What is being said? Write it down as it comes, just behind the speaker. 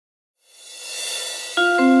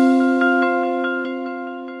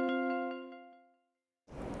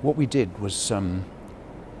What we did was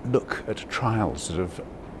look at trials that have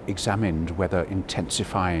examined whether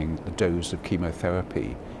intensifying the dose of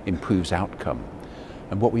chemotherapy improves outcome.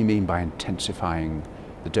 And what we mean by intensifying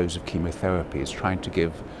the dose of chemotherapy is trying to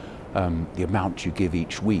give the amount you give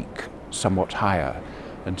each week somewhat higher,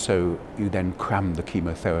 and so you then cram the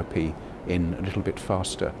chemotherapy in a little bit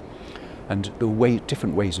faster. And there are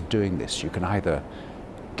different ways of doing this. You can either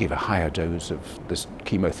give a higher dose of the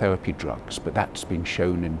chemotherapy drugs, but that's been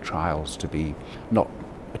shown in trials to be not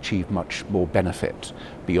achieve much more benefit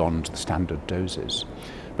beyond the standard doses.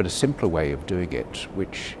 But a simpler way of doing it,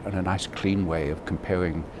 and a nice clean way of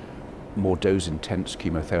comparing more dose-intense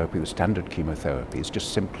chemotherapy with standard chemotherapy, is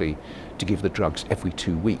just simply to give the drugs every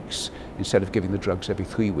 2 weeks instead of giving the drugs every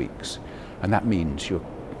 3 weeks. And that means you're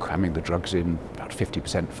cramming the drugs in about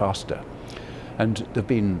 50% faster. And there have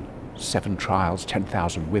been 7 trials,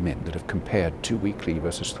 10,000 women that have compared 2-weekly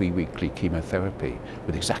versus 3-weekly chemotherapy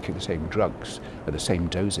with exactly the same drugs at the same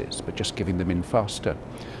doses, but just giving them in faster.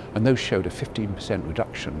 And those showed a 15%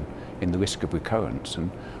 reduction in the risk of recurrence, and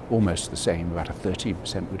almost the same, about a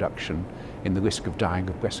 13% reduction in the risk of dying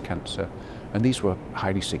of breast cancer. And these were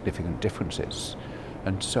highly significant differences.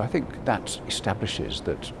 And so I think that establishes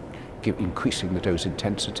that increasing the dose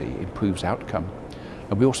intensity improves outcome.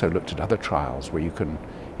 And we also looked at other trials where you can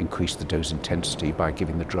increase the dose intensity by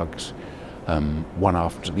giving the drugs one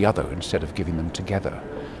after the other instead of giving them together.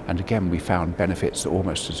 And again, we found benefits that are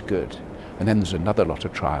almost as good. And then there's another lot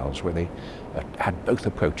of trials where they had both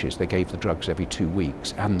approaches. They gave the drugs every 2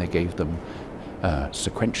 weeks and they gave them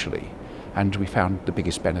sequentially. And we found the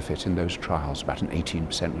biggest benefit in those trials, about an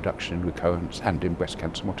 18% reduction in recurrence and in breast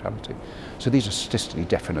cancer mortality. So these are statistically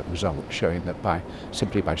definite results showing that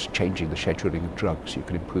simply by just changing the scheduling of drugs, you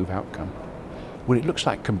can improve outcome. Well, it looks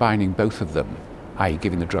like combining both of them, i.e.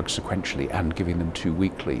 giving the drugs sequentially and giving them 2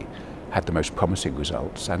 weekly, had the most promising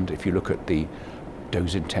results. And if you look at the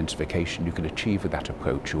dose intensification you can achieve with that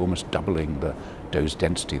approach, you're almost doubling the dose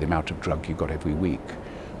density, the amount of drug you got every week,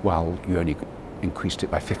 while you only increased it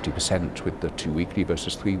by 50% with the 2 weekly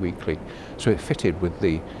versus 3 weekly. So it fitted with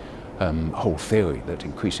the whole theory that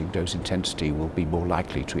increasing dose intensity will be more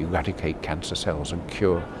likely to eradicate cancer cells and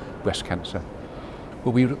cure breast cancer.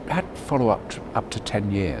 Well, we had follow-up up to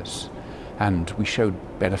 10 years, and we showed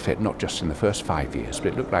benefit not just in the first 5 years, but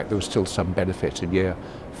it looked like there was still some benefit in year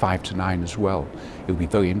 5 to 9 as well. It would be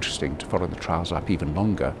very interesting to follow the trials up even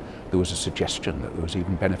longer. There was a suggestion that there was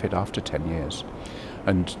even benefit after 10 years.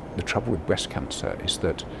 And the trouble with breast cancer is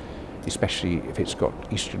that, especially if it's got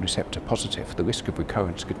estrogen receptor positive, the risk of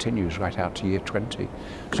recurrence continues right out to year 20.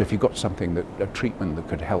 So if you've got a treatment that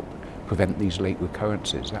could help prevent these late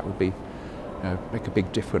recurrences, that would be make a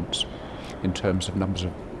big difference in terms of numbers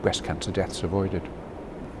of breast cancer deaths avoided.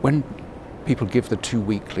 When people give the 2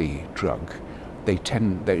 weekly drug,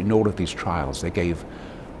 in all of these trials, they gave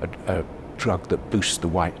a drug that boosts the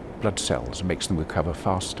white blood cells and makes them recover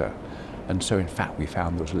faster. And so in fact we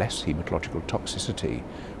found there was less hematological toxicity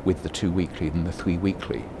with the 2 weekly than the 3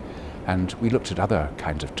 weekly. And we looked at other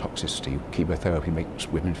kinds of toxicity. Chemotherapy makes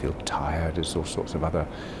women feel tired, there's all sorts of other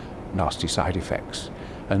nasty side effects.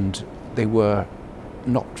 And they were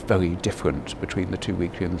not very different between the 2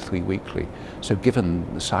 weekly and the 3 weekly. So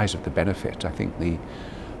given the size of the benefit, I think the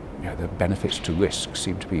benefits to risk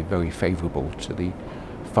seem to be very favourable to the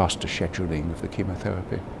faster scheduling of the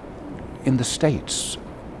chemotherapy. In the States,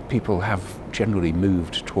 people have generally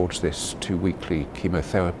moved towards this 2 weekly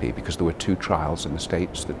chemotherapy because there were 2 trials in the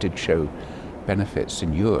States that did show benefits.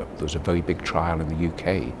 In Europe, there was a very big trial in the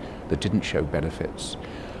UK that didn't show benefits.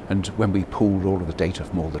 And when we pooled all of the data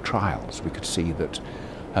from all the trials, we could see that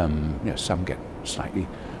some get slightly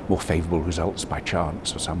more favourable results by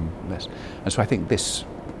chance, or some less. And so I think this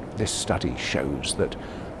study shows that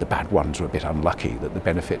the bad ones were a bit unlucky, that the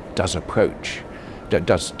benefit does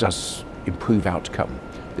improve outcome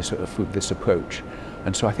with this approach.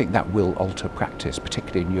 And so I think that will alter practice,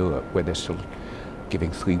 particularly in Europe, where they're still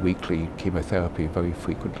giving 3 weekly chemotherapy very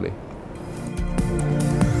frequently.